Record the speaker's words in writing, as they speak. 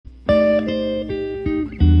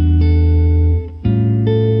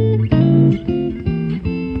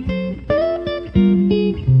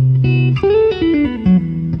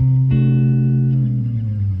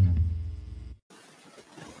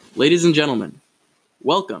Ladies and gentlemen,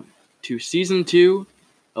 welcome to Season 2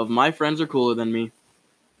 of My Friends Are Cooler Than Me.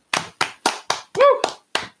 Woo!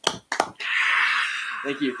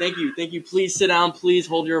 Thank you. Please sit down. Please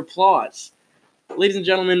hold your applause. Ladies and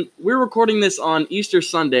gentlemen, we're recording this on Easter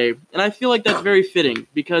Sunday, and I feel like that's very fitting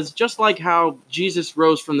because just like how Jesus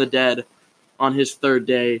rose from the dead on his third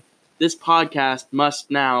day, this podcast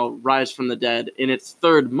must now rise from the dead in its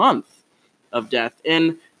third month of death.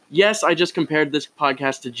 And yes, I just compared this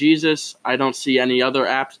podcast to Jesus. I don't see any other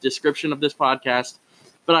apt description of this podcast,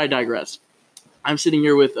 but I digress. I'm sitting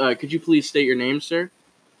here with, could you please state your name, sir?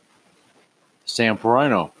 Sam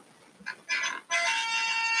Perino.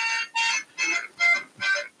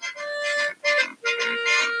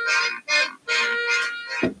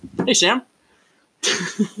 Hey, Sam.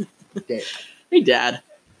 Dad. Hey, Dad.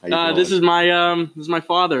 How you doing? This is my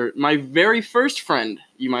father, my very first friend,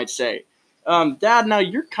 you might say. Dad, now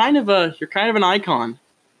you're kind of an icon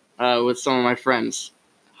with some of my friends.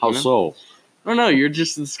 How you know? so? I don't know. You're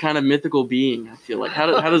just this kind of mythical being. I feel like how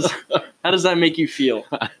does that make you feel?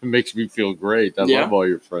 It makes me feel great. I Yeah? love all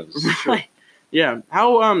your friends. Right. Yeah.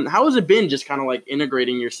 How has it been just kind of like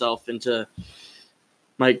integrating yourself into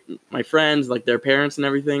my friends, like their parents and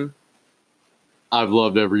everything? I've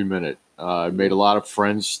loved every minute. I've made a lot of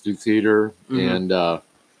friends through theater, and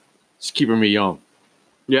it's keeping me young.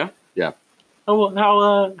 Yeah. Yeah. How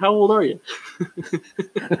old are you?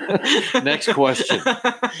 Next question.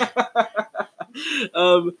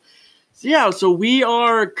 So we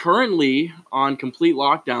are currently on complete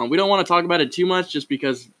lockdown. We don't want to talk about it too much just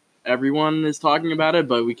because everyone is talking about it,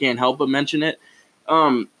 but we can't help but mention it.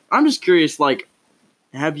 I'm just curious, like,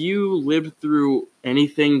 have you lived through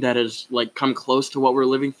anything that has, like, come close to what we're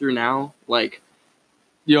living through now? Like,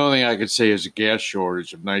 The only thing I could say is a gas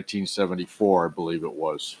shortage of 1974, I believe it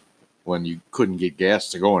was, when you couldn't get gas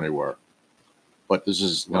to go anywhere. But this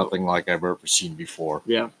is nothing like I've ever seen before.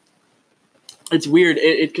 yeah. It's weird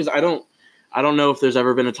because I don't know if there's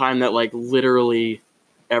ever been a time that, like, literally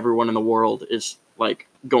everyone in the world is, like,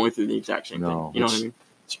 going through the exact same thing. You know what I mean?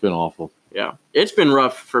 It's been awful. Yeah. It's been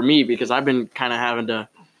rough for me because I've been kind of having to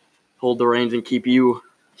hold the reins and keep you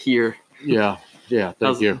here. Yeah.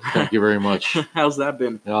 Thank you very much. How's that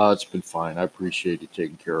been? It's been fine. I appreciate you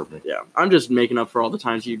taking care of me. Yeah. I'm just making up for all the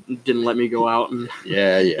times you didn't let me go out and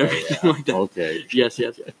Yeah. everything like that. Okay. Yes.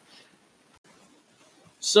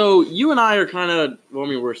 So you and I are kind of,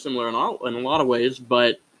 we're similar in a lot of ways,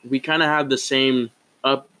 but we kind of have the same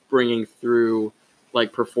upbringing through,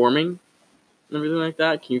 like, performing and everything like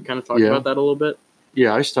that. Can you kind of talk about that a little bit?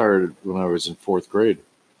 Yeah, I started when I was in fourth grade.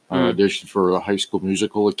 I auditioned for a high school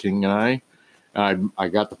musical, A King and I. I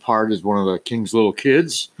got the part as one of the King's little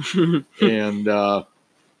kids, and I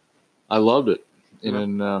loved it.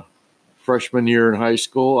 And then freshman year in high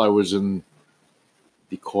school, I was in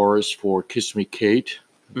the chorus for Kiss Me Kate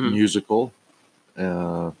musical.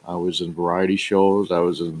 I was in variety shows. I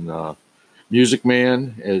was in Music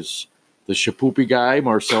Man as the Shapoopy guy,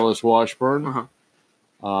 Marcellus Washburn.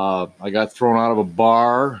 I got thrown out of a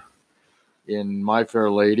bar in My Fair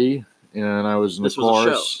Lady, and I was in the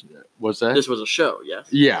chorus. What's that? This was a show, yes.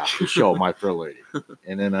 Yeah, the show, My Fair Lady.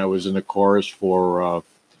 And then I was in the chorus for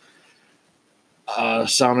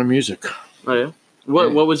Sound of Music. Oh, yeah?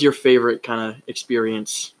 What was your favorite kind of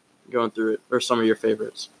experience going through it, or some of your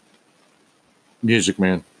favorites? Music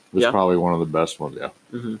Man was probably one of the best ones, yeah.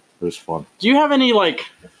 Mm-hmm. It was fun. Do you have any, like,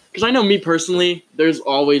 because I know me personally, there's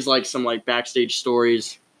always, like, some, like, backstage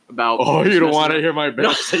stories about... Oh, you don't want to hear my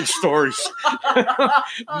backstage stories.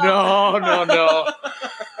 No.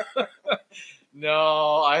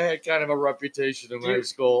 No, I had kind of a reputation in high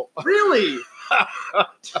school. Really?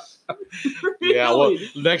 Yeah, well,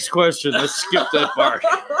 next question. Let's skip that part.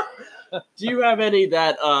 Do you have any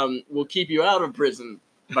that will keep you out of prison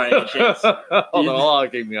by any chance? I'll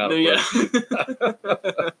keep me out of prison.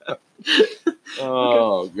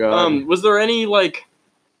 Oh, God. Was there any, like...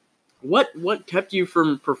 What kept you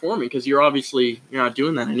from performing? Because you're not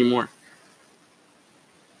doing that anymore.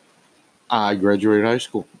 I graduated high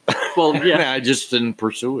school. Well, yeah. I just didn't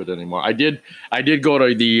pursue it anymore. I did go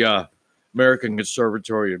to the American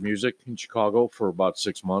Conservatory of Music in Chicago for about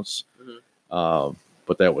 6 months, but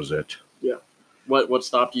that was it. Yeah. What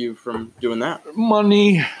stopped you from doing that?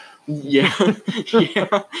 Money. Yeah.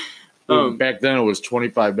 Yeah. Back then, it was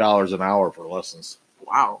 $25 an hour for lessons.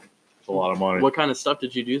 Wow. It's a lot of money. What kind of stuff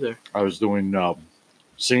did you do there? I was doing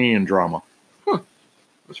singing and drama. Huh.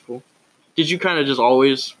 That's cool. Did you kind of just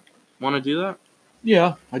always want to do that?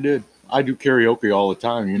 Yeah, I did. I do karaoke all the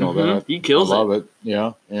time. You know that. He kills it. I love it.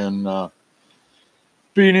 Yeah. And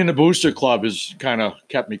being in the Booster Club has kind of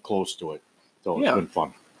kept me close to it. So it's been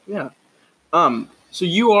fun. Yeah. So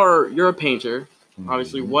you're a painter.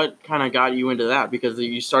 Obviously, Mhm. what kind of got you into that? Because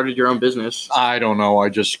you started your own business. I don't know. I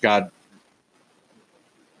just got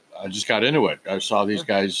into it. I saw these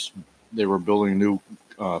guys; they were building a new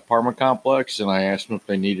apartment complex, and I asked them if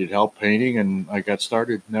they needed help painting, and I got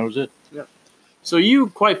started. And that was it. Yeah. So you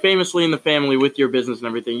quite famously in the family with your business and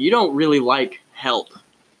everything, you don't really like help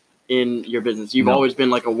in your business. You've No. always been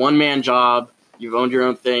like a one-man job. You've owned your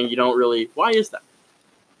own thing. You don't really. Why is that?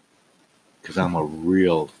 Because I'm a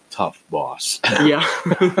real tough boss, Yeah.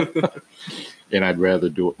 and I'd rather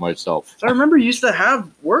do it myself. So I remember you used to have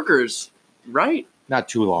workers, right? Not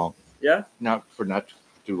too long. Yeah. Not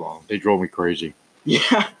too long. They drove me crazy.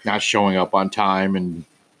 Yeah. Not showing up on time and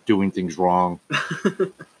doing things wrong.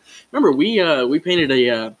 Remember we painted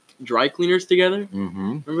a dry cleaners together.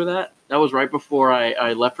 Mm-hmm. Remember that? That was right before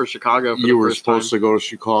I left for Chicago. For You were supposed to go to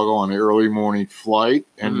Chicago on an early morning flight,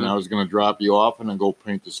 and Mhm. I was going to drop you off and then go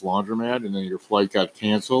paint this laundromat, and then your flight got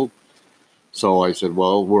canceled. So I said,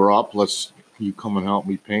 well, we're up. You come and help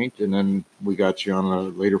me paint, and then we got you on a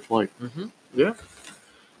later flight. Mm-hmm. Yeah.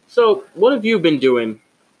 So what have you been doing?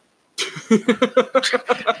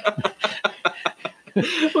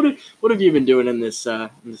 What have you been doing in this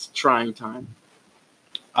trying time?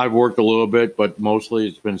 I've worked a little bit, but mostly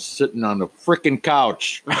it's been sitting on the frickin'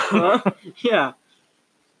 couch. Yeah.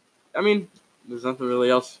 I mean, there's nothing really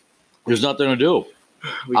else There's nothing to do.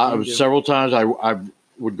 we can do. Several times I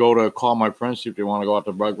would go to call my friends see if they want to go out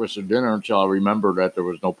to breakfast or dinner until I remembered that there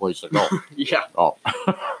was no place to go. Yeah. Oh.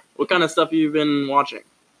 What kind of stuff have you been watching?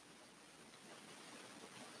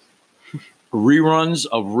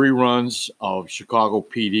 reruns of Chicago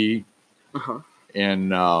PD Uh-huh.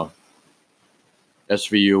 and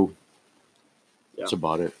SVU. Yeah. That's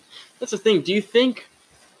about it. That's the thing. Do you think,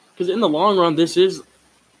 because in the long run,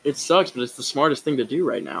 it sucks, but it's the smartest thing to do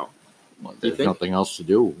right now. There's nothing else to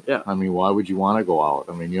do. Yeah. I mean, why would you want to go out?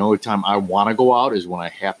 I mean, the only time I want to go out is when I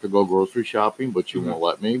have to go grocery shopping, but you won't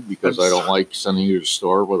let me because I don't like sending you to the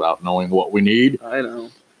store without knowing what we need. I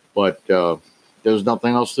know. But there's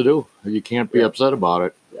nothing else to do. You can't be upset about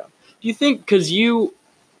it. Yeah. Do you think, because you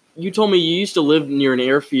told me you used to live near an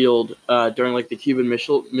airfield during like the Cuban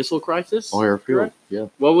missile crisis? Oh, airfield, correct? Yeah.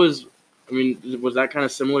 Was that kind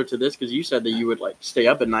of similar to this? Because you said that you would like stay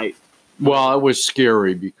up at night. Well, it was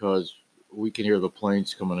scary because we can hear the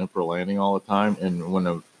planes coming in for landing all the time. And when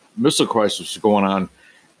the missile crisis was going on,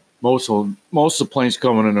 most of the planes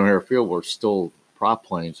coming into the airfield were still prop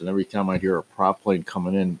planes. And every time I'd hear a prop plane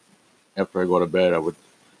coming in after I go to bed, I would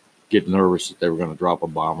get nervous that they were going to drop a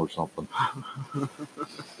bomb or something.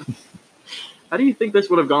 How do you think this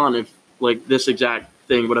would have gone if like this exact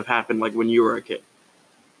thing would have happened like when you were a kid?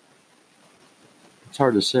 It's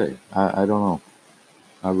hard to say. I don't know.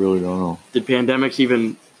 I really don't know. Did pandemics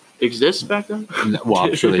even exist back then? Well,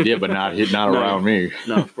 I'm sure they did, but not around me.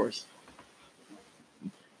 No, of course.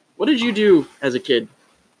 What did you do as a kid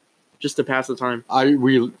just to pass the time?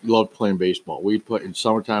 We loved playing baseball. In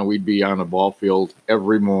summertime, we'd be on the ball field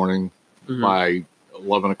every morning by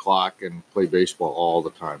 11 o'clock and play baseball all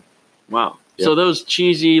the time. Wow. Yep. So those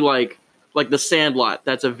cheesy like The Sandlot,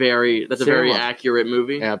 that's a very accurate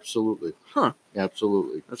movie. Absolutely. Huh.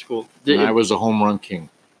 Absolutely. That's cool. I was a home run king.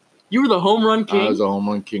 You were the home run king? I was a home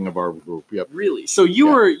run king of our group. Yep. Really? So you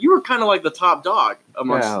were kind of like the top dog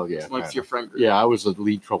amongst your friend group. Yeah, I was the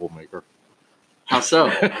lead troublemaker. How so?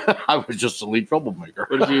 I was just a lead troublemaker.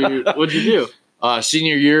 What'd you do?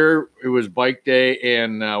 Senior year, it was bike day,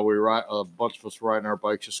 and a bunch of us were riding our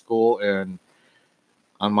bikes to school. And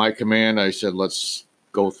on my command, I said, "Let's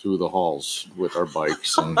go through the halls with our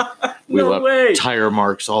bikes." And we left tire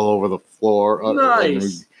marks all over the floor.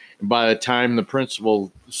 Nice. And by the time the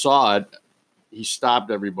principal saw it, he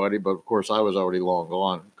stopped everybody. But of course, I was already long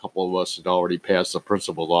gone. A couple of us had already passed the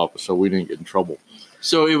principal's office, so we didn't get in trouble.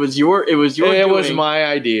 So it was your. It was my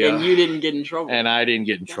idea, and you didn't get in trouble. And I didn't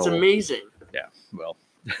get in trouble. That's amazing. Yeah. Well,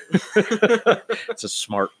 it's a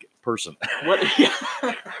smart person. What? Yeah.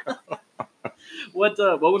 What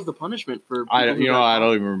was the punishment for? I don't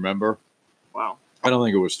even remember. Wow. I don't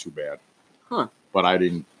think it was too bad. Huh. But I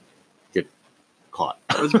didn't get caught.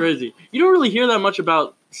 That's crazy. You don't really hear that much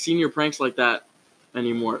about senior pranks like that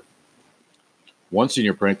anymore. One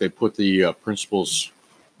senior prank, they put the principal's.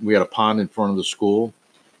 We had a pond in front of the school,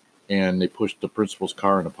 and they pushed the principal's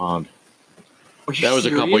car in the pond. That was a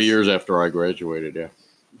couple of years after I graduated. Yeah.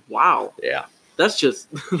 Wow. Yeah. That's just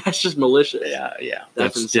malicious. Yeah.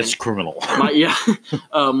 That's criminal.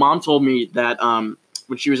 Mom told me that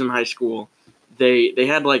when she was in high school, they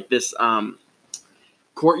had like this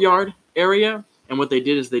courtyard area, and what they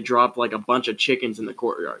did is they dropped like a bunch of chickens in the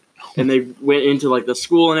courtyard, and they went into like the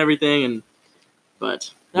school and everything,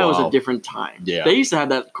 but That was a Wow. different time. Yeah. They used to have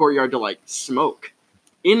that courtyard to like smoke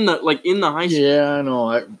in the high school. Yeah, I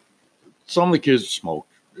know. Some of the kids smoked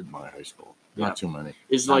in my high school. Yeah. Not too many.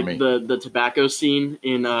 Is Not like me. the tobacco scene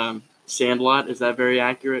in Sandlot. Is that very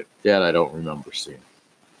accurate? That I don't remember seeing.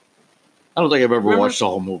 I don't think I've ever Remember? watched the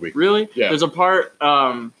whole movie. Really? Yeah. There's a part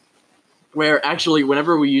where actually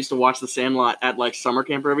whenever we used to watch the Sandlot at like summer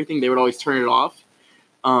camp or everything, they would always turn it off.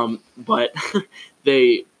 But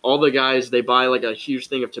all the guys, they buy like a huge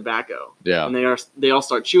thing of tobacco. Yeah. And they all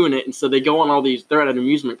start chewing it, and so they go on all these. They're at an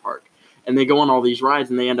amusement park, and they go on all these rides,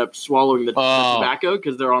 and they end up swallowing the tobacco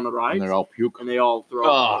because they're on the rides, And they're all puke. and they all throw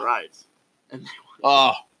up on the rides. And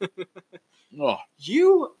Oh.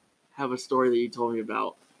 you have a story that you told me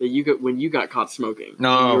about that you got when you got caught smoking.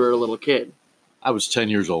 No. When you were a little kid. I was 10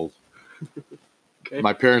 years old. Okay.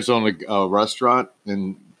 My parents owned a restaurant,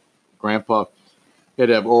 and Grandpa had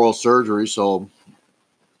to have oral surgery, so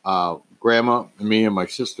Grandma and me and my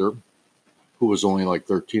sister, who was only like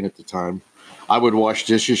 13 at the time, I would wash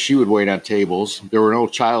dishes. She would wait on tables. There were no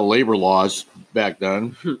child labor laws back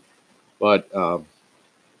then. But,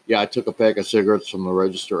 I took a pack of cigarettes from the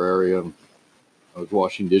register area, and I was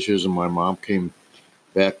washing dishes, and my mom came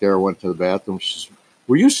back there, went to the bathroom. She says,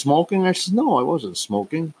 "Were you smoking?" I said, "No, I wasn't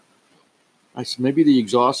smoking." I said, "Maybe the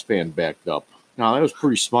exhaust fan backed up." Now, that was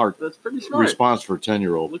pretty smart. That's pretty smart. Response for a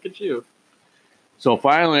 10-year-old. Look at you. So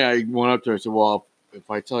finally, I went up to her. I said, "Well,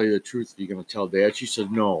 if I tell you the truth, are you going to tell Dad?" She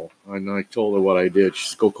said, "No." And I told her what I did. She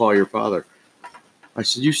said, "Go call your father." I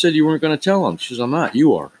said, "You said you weren't going to tell him." She says, "I'm not.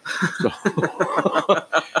 You are." So,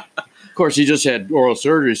 of course, he just had oral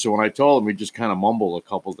surgery. So when I told him, he just kind of mumbled a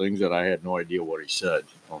couple things that I had no idea what he said.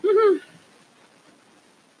 So,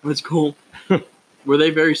 That's cool. Were they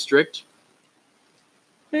very strict?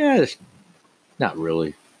 yeah, not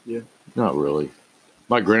really. Yeah. Not really.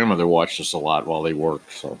 My grandmother watched us a lot while they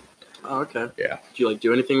worked. So Oh, okay. yeah. Do you like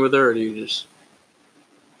do anything with her, or do you just?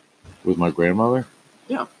 With my grandmother?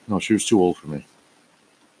 Yeah. No, she was too old for me.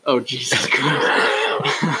 Oh, Jesus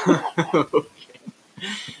Christ. Okay.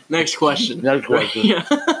 Next question. Next question. Yeah.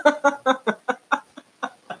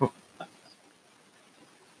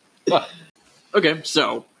 Okay,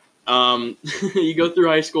 so you go through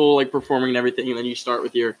high school, like performing and everything, and then you start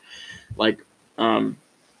with your, like,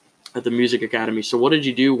 at the music academy. So what did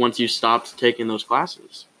you do once you stopped taking those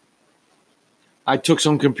classes? I took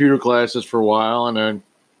some computer classes for a while, and then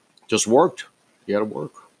just worked. You had to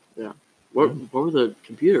work. Yeah. What were the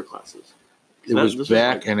computer classes? It was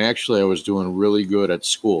back, and actually I was doing really good at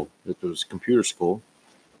school. It was computer school,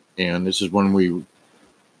 and this is when we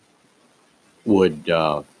would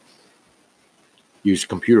use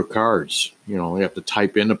computer cards. You know, you have to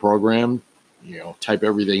type in the program, type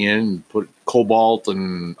everything in, put Cobalt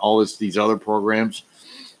and all these other programs.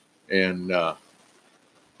 And I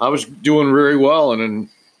was doing very well, and then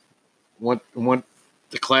went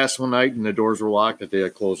to class one night, and the doors were locked that they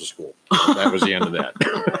had closed the school. That was the end of that.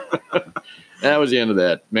 That was the end of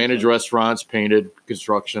that. Managed restaurants, painted,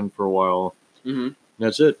 construction for a while. Mm-hmm.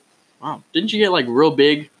 That's it. Wow. Didn't you get like real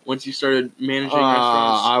big once you started managing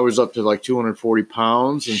restaurants? I was up to like 240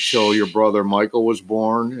 pounds until your brother Michael was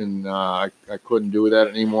born, and I couldn't do that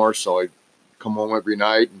anymore. So I'd come home every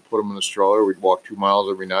night and put him in the stroller. We'd walk 2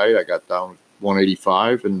 miles every night. I got down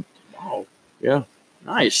 185, and Wow. yeah,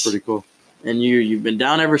 Nice. pretty cool. And you've been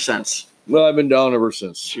down ever since. Well, I've been down ever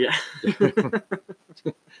since. Yeah.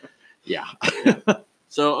 Yeah.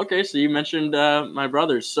 So, okay, so you mentioned my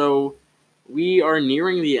brothers. So we are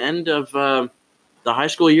nearing the end of the high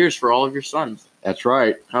school years for all of your sons. That's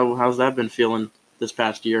right. How's that been feeling this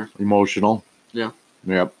past year? Emotional. Yeah.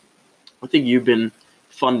 Yep. I think you've been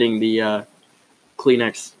funding the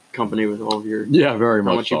Kleenex company with all of your Yeah, very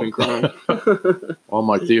how much much you've so. been crying. All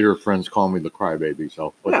my theater friends call me the crybaby,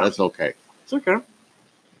 so but Yeah. that's okay. It's okay.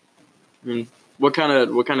 I mean, what kind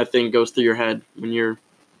of thing goes through your head when you're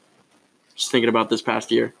just thinking about this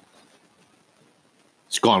past year?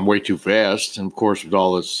 It's gone way too fast, and of course, with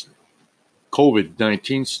all this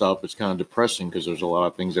COVID-19 stuff, it's kind of depressing because there's a lot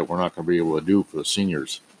of things that we're not going to be able to do for the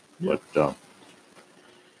seniors. Yeah. But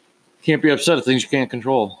can't be upset at things you can't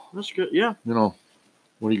control. That's good. Yeah, What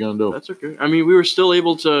are you going to do? that's okay. I mean, we were still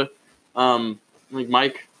able to, like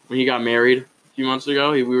Mike, when he got married a few months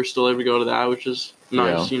ago, we were still able to go to that, which is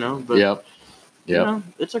nice, But Yep.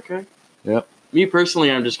 it's okay. Yep. Me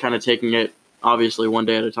personally, I'm just kind of taking it, obviously, one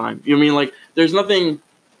day at a time. You know what I mean? Like, there's nothing,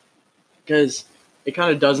 because it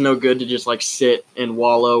kind of does no good to just, like, sit and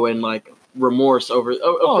wallow and, like, remorse over, of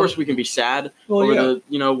course we can be sad over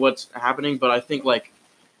the, what's happening, but I think, like,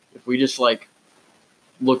 if we just, like,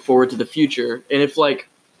 look forward to the future, and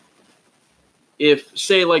if,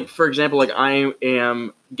 say, like, for example, like, I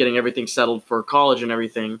am getting everything settled for college and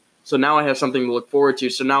everything. So now I have something to look forward to.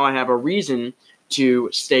 So now I have a reason to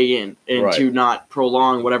stay in and to not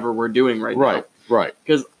prolong whatever we're doing right now. Right.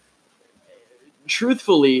 Because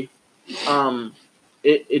truthfully,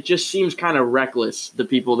 it just seems kind of reckless, the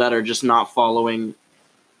people that are just not following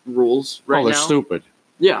rules right now. They're stupid.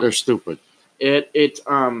 Yeah. They're stupid. I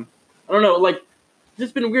don't know, like,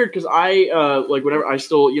 it's been weird because I, like, whenever I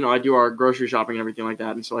still, I do our grocery shopping and everything like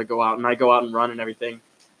that, and so I go out and run and everything.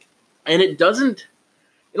 And it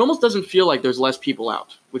almost doesn't feel like there's less people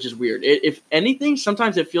out, which is weird. If anything,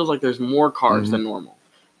 sometimes it feels like there's more cars than normal.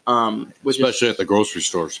 Especially at the grocery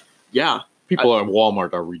stores. Yeah. People at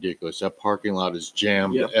Walmart are ridiculous. That parking lot is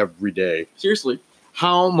jammed every day. Seriously.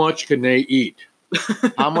 How much can they eat?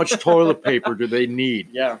 How much toilet paper do they need?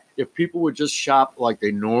 Yeah. If people would just shop like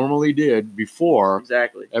they normally did before,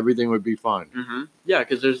 exactly, everything would be fine. Mm-hmm. Yeah,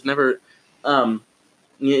 because there's never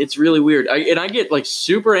it's really weird. I get like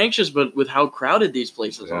super anxious, but with how crowded these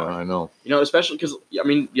places are. I know. Especially because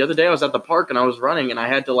the other day I was at the park and I was running and I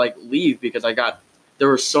had to like leave because there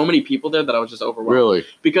were so many people there that I was just overwhelmed. Really?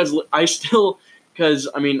 Because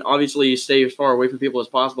obviously you stay as far away from people as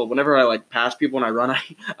possible. Whenever I like pass people and I run,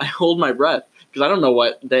 I hold my breath because I don't know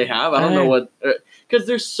what they have. I don't know what because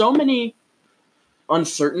there's so many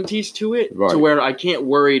uncertainties to it to where I can't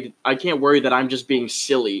worry that I'm just being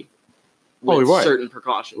silly with certain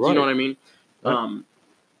precautions. You know what I mean? Right.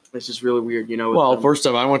 It's just really weird, Well, first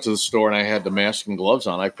time I went to the store and I had the mask and gloves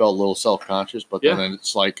on, I felt a little self-conscious, but then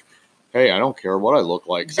it's like, hey, I don't care what I look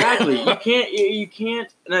like. Exactly. You can't,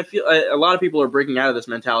 and I feel a lot of people are breaking out of this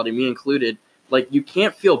mentality, me included. Like, you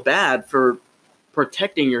can't feel bad for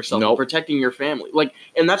protecting yourself, and protecting your family. Like,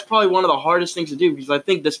 and that's probably one of the hardest things to do because I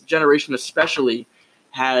think this generation especially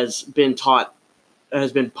has been pumped,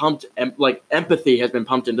 like empathy has been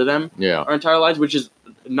pumped into them our entire lives, which is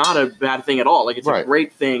not a bad thing at all. Like, it's a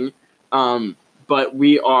great thing. But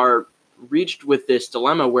we are reached with this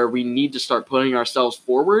dilemma where we need to start putting ourselves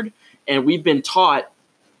forward. And I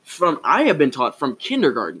have been taught from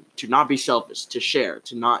kindergarten to not be selfish, to share,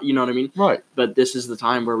 to not, you know what I mean? Right. But this is the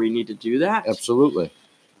time where we need to do that. Absolutely.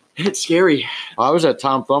 It's scary. I was at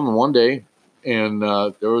Tom Thumb one day, and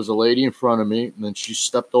there was a lady in front of me, and then she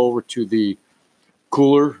stepped over to the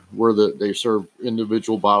cooler where they serve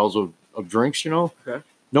individual bottles of drinks, Okay.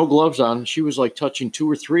 No gloves on. She was like touching 2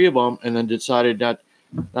 or 3 of them, and then decided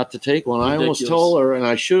not to take one. Ridiculous. I almost told her, and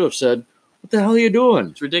I should have said, what the hell are you doing?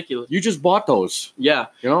 It's ridiculous. You just bought those. Yeah.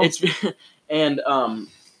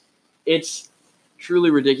 It's truly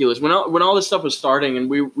ridiculous. When all this stuff was starting and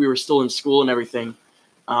we were still in school and everything,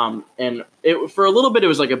 and for a little bit it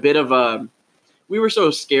was like a bit of we were so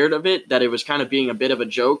scared of it that it was kind of being a bit of a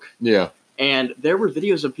joke. Yeah. And there were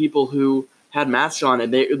videos of people who had masks on,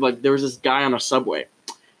 and there was this guy on a subway.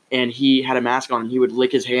 And he had a mask on, and he would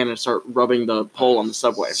lick his hand and start rubbing the pole on the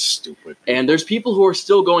subway. Stupid. And there's people who are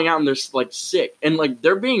still going out and they're like sick, and like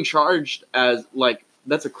they're being charged as like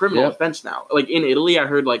that's a criminal offense now. Like in Italy, I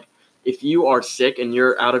heard like if you are sick and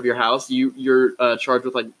you're out of your house, you're charged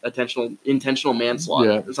with like intentional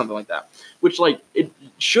manslaughter or something like that. Which like it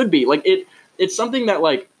should be like it's something that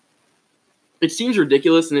like it seems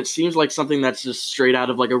ridiculous and it seems like something that's just straight out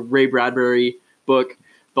of like a Ray Bradbury book,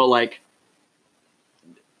 but like.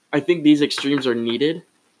 I think these extremes are needed,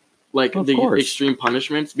 like extreme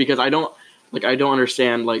punishments, because I don't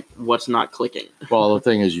understand like what's not clicking. Well, the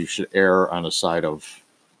thing is, you should err on the side of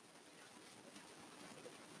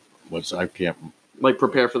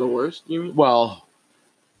prepare for the worst. You mean? Well,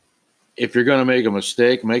 if you're going to make a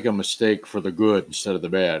mistake for the good instead of the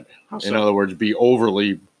bad. In other words, be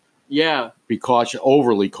overly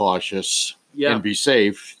cautious, and be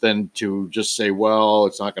safe than to just say, well,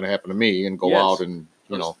 it's not going to happen to me, and go out and.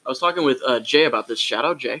 I was talking with Jay about this. Shout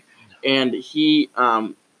out Jay, and he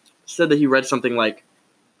said that he read something like,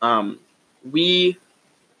 we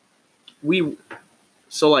don't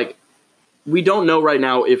know right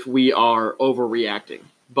now if we are overreacting,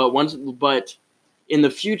 but in the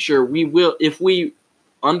future we will. If we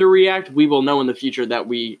underreact, we will know in the future that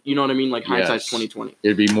we, you know what I mean? Like hindsight's 20/20.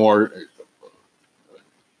 It'd be more.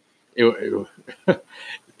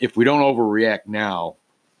 If we don't overreact now.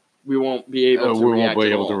 We won't be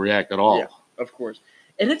able to react at all. Yeah, of course.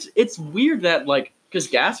 And it's weird that like because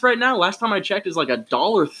gas right now, last time I checked, is like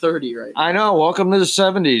 $1.30 right now. I know. Welcome to the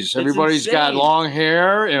 70s. Everybody's got long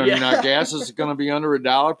hair, and gas is going to be under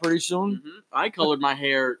 $1 pretty soon. Mm-hmm. I colored my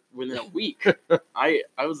hair within a week. I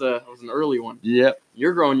was an early one. Yep.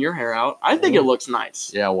 You're growing your hair out. I think it looks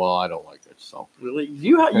nice. Yeah. Well, I don't like it. So really,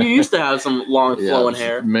 you used to have some long flowing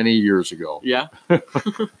hair many years ago. Yeah.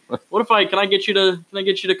 What if can I get you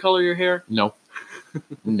to color your hair? No.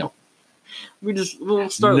 No. we'll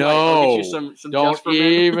start. No, I'll get you some don't just for men.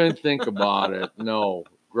 even think about it. No,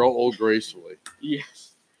 grow old gracefully.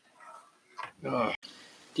 Yes. Do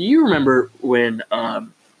you remember when I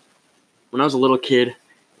was a little kid,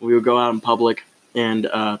 we would go out in public and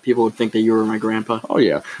people would think that you were my grandpa? Oh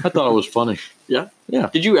yeah, I thought it was funny. Yeah? Yeah.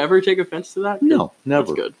 Did you ever take offense to that? No, never.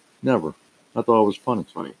 That's good. Never. I thought it was funny.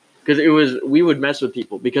 It's funny. Because we would mess with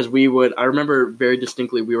people because I remember very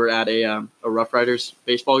distinctly we were at a Rough Riders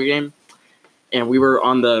baseball game and we were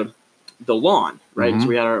on the lawn, right? Mm-hmm. So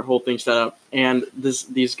we had our whole thing set up and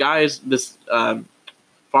these guys,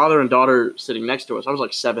 father and daughter sitting next to us, I was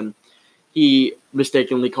like 7, he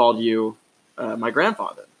mistakenly called you my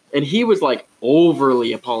grandfather. And he was like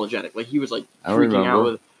overly apologetic. Like he was like freaking out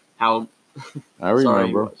with how sorry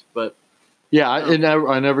he was. But yeah,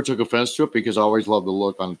 I never took offense to it because I always loved the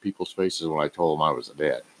look on people's faces when I told them I was a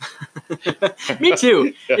dad. Me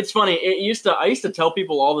too. It's funny. I used to tell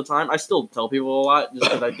people all the time. I still tell people a lot just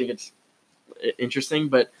because I think it's interesting.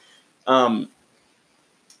 But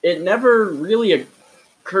it never really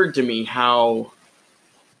occurred to me how,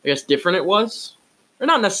 I guess, different it was. Or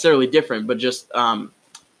not necessarily different, but just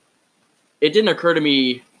it didn't occur to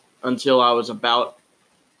me until I was about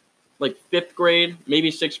like 5th grade, maybe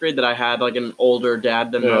 6th grade, that I had like an older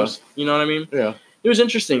dad than most. You know what I mean? Yeah. It was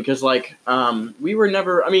interesting because like we were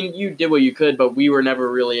never. I mean, you did what you could, but we were never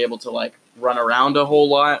really able to like run around a whole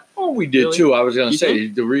lot. Oh, we did too. I was going to say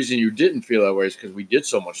think? The reason you didn't feel that way is because we did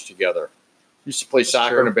so much together. We used to play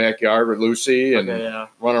soccer in the backyard with Lucy and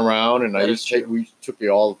run around, and we took you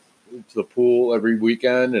all to the pool every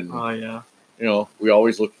weekend, and oh yeah. You know, we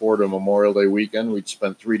always look forward to Memorial Day weekend. We'd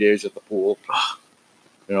spend 3 days at the pool.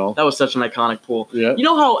 You know, that was such an iconic pool. Yeah. You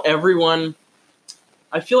know how everyone,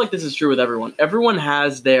 I feel like this is true with everyone. Everyone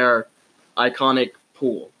has their iconic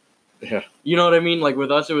pool. Yeah. You know what I mean? Like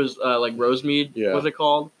with us, it was like Rosemead. Yeah. Was it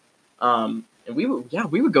called? And we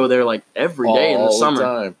would go there like every day in the summer.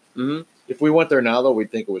 All the time. Mm-hmm. If we went there now, though,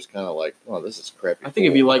 we'd think it was kind of like, oh, this is crappy. I think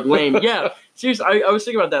it'd be like lame. Yeah. Seriously, I was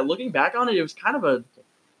thinking about that. Looking back on it, it was kind of a,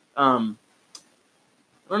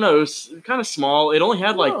 I don't know. It was kind of small. It only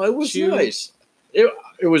had like it was nice.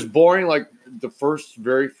 It was boring like the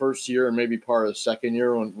very first year and maybe part of the second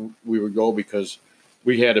year when we would go because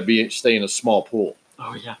we had to stay in a small pool.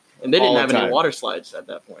 Oh yeah, and they didn't have any water slides at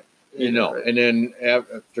that point. Right? And then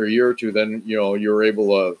after a year or two, then you were able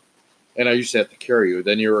to. And I used to have to carry you.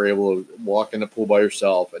 Then you were able to walk in the pool by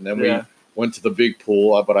yourself, and then we went to the big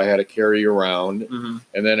pool, but I had to carry you around. Mm-hmm.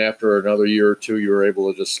 And then after another year or two, you were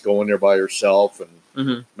able to just go in there by yourself.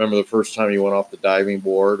 And remember the first time you went off the diving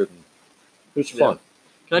board, and it was fun.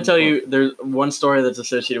 Can I tell you, there's one story that's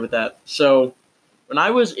associated with that. So when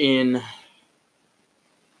I was in,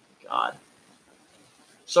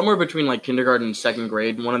 somewhere between like kindergarten and 2nd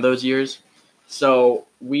grade, one of those years. So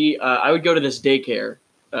I would go to this daycare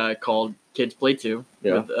called Kids Play 2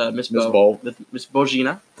 with Miss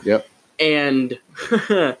Bogina. Yep. And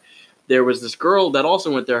there was this girl that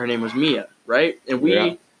also went there. Her name was Mia, right? And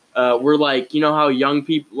we were like, you know how young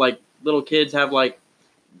people, like little kids have like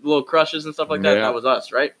little crushes and stuff like that? That was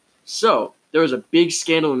us, right? So there was a big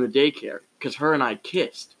scandal in the daycare because her and I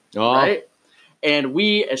kissed, right? And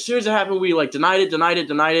as soon as it happened, we like denied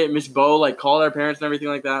it. Miss Bo like called our parents and everything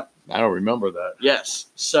like that. I don't remember that. Yes.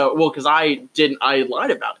 So, because I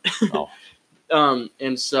lied about it.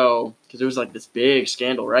 And so, because there was like this big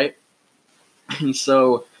scandal, right? And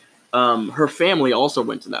so, her family also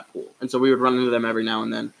went to that pool. And so we would run into them every now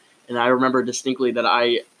and then. And I remember distinctly that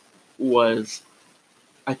I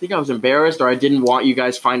think I was embarrassed or I didn't want you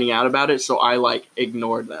guys finding out about it. So I like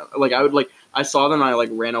ignored them. Like I saw them and I like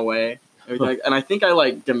ran away. And I think I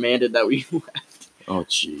like demanded that we left. Oh,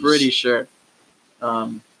 jeez. Pretty sure.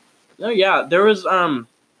 No, yeah, there was, I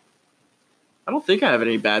don't think I have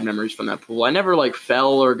any bad memories from that pool. I never, like,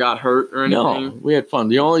 fell or got hurt or anything. No, we had fun.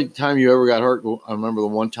 The only time you ever got hurt, I remember the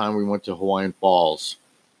one time we went to Hawaiian Falls,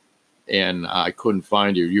 and I couldn't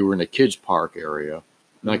find you. You were in the kids' park area,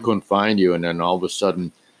 and I couldn't find you, and then all of a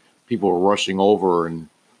sudden, people were rushing over, and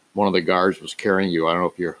one of the guards was carrying you. I don't know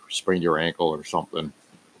if you sprained your ankle or something.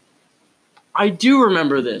 I do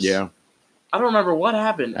remember this. Yeah. I don't remember what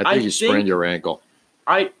happened. I think you sprained your ankle.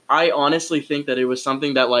 I honestly think that it was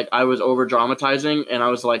something that, like, I was over-dramatizing, and I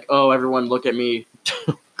was like, oh, everyone look at me.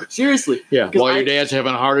 Seriously. Yeah, while your dad's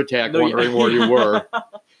having a heart attack wondering where you were.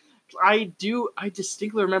 I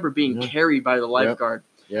distinctly remember being carried by the lifeguard.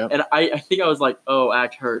 Yeah. And I think I was like, oh,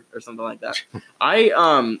 act hurt or something like that. I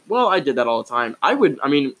did that all the time. When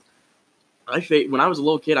I was a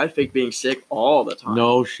little kid, I faked being sick all the time.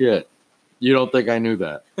 No shit. You don't think I knew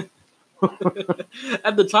that?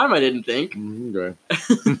 At the time, I didn't think. Okay.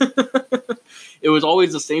 It was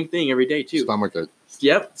always the same thing every day, too. Stomachache.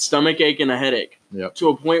 Yep, stomach ache and a headache. Yep. To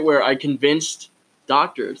a point where I convinced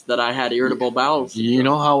doctors that I had irritable bowel syndrome. You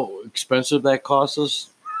know how expensive that costs us?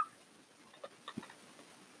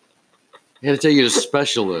 You had to take you to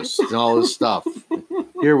specialists and all this stuff.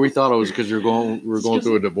 Here, we thought it was because we were going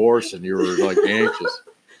through a divorce and you were like anxious.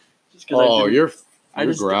 Oh, you're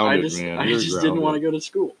grounded, man. I just didn't want to go to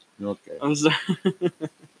school. Okay. I'm sorry.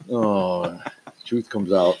 Oh, truth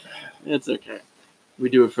comes out. It's okay. We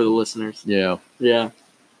do it for the listeners. Yeah. Yeah.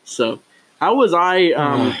 So, how was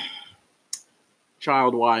I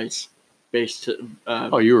child-wise based to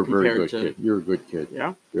you were a very good kid. You were a good kid.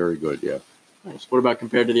 Yeah? Very good, yeah. Nice. What about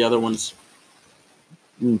compared to the other ones?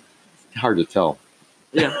 Hard to tell.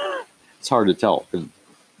 Yeah. It's hard to tell because,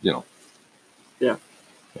 Yeah.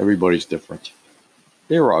 Everybody's different.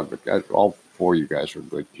 They were all four of you guys were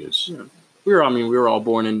good kids. Yeah. We were all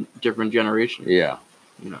born in different generations. Yeah.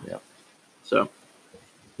 Yeah. So.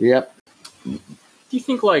 Yep. Do you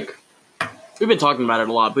think we've been talking about it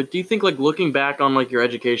a lot, but do you think looking back on your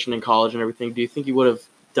education in college and everything, do you think you would have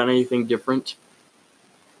done anything different?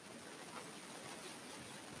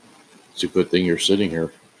 It's a good thing you're sitting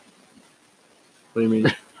here. What do you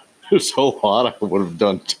mean? There's a lot I would have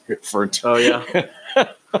done different. Oh, yeah.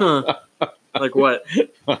 Huh. Like what?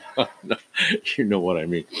 You know what I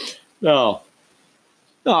mean. No,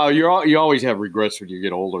 you always have regrets when you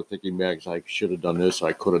get older, thinking back, I should have done this,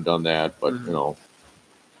 I could have done that, but,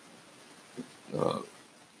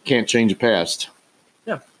 can't change the past.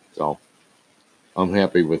 Yeah. So I'm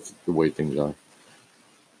happy with the way things are.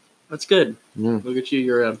 That's good. Yeah. Look at you.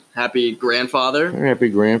 You're a happy grandfather. I'm a happy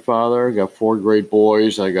grandfather. I got 4 great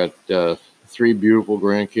boys. I got 3 beautiful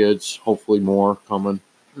grandkids, hopefully more coming.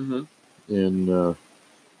 Mm-hmm. And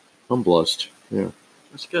I'm blessed. Yeah.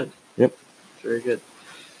 That's good. Yep. Very good.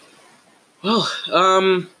 Well,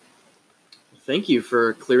 thank you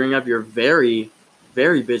for clearing up your very,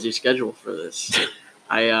 very busy schedule for this.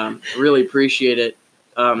 I really appreciate it.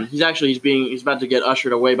 He's about to get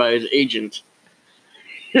ushered away by his agent.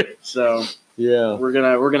 So yeah, we're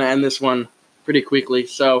gonna end this one pretty quickly.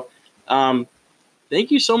 So, thank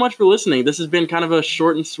you so much for listening. This has been kind of a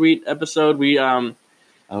short and sweet episode.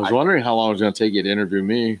 I was wondering how long it was going to take you to interview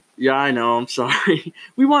me. Yeah, I know. I'm sorry.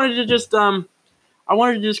 We wanted to just I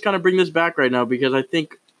wanted to just kind of bring this back right now because I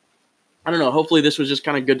think, I don't know, hopefully this was just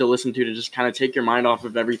kind of good to listen to just kind of take your mind off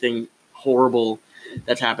of everything horrible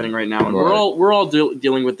that's happening right now. And right. we're all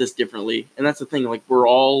dealing with this differently. And that's the thing, we're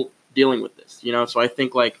all dealing with this, So I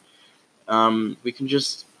think we can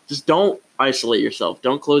just don't isolate yourself.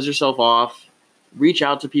 Don't close yourself off. Reach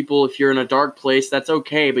out to people. If you're in a dark place, that's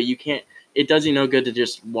okay, but it does you no good to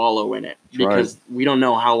just wallow in it because we don't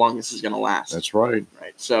know how long this is going to last. That's right.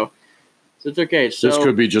 Right. So it's okay. So this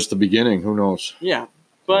could be just the beginning. Who knows? Yeah.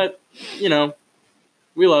 But,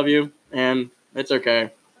 we love you and it's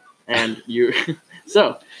okay. And you,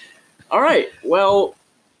 so, all right. Well,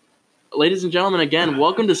 ladies and gentlemen, again,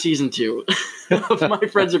 welcome to season 2 of My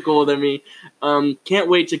Friends Are Cooler Than Me. Can't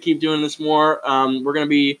wait to keep doing this more. We're going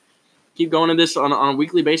to keep going to this on a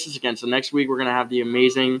weekly basis again. So next week we're going to have the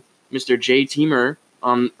amazing Mr. Jay Teamer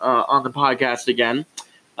on the podcast again.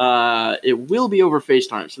 It will be over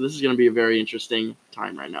FaceTime, so this is going to be a very interesting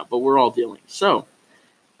time right now, but we're all dealing. So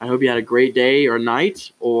I hope you had a great day or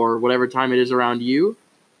night or whatever time it is around you,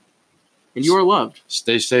 and you are loved.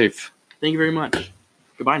 Stay safe. Thank you very much.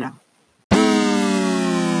 Goodbye now.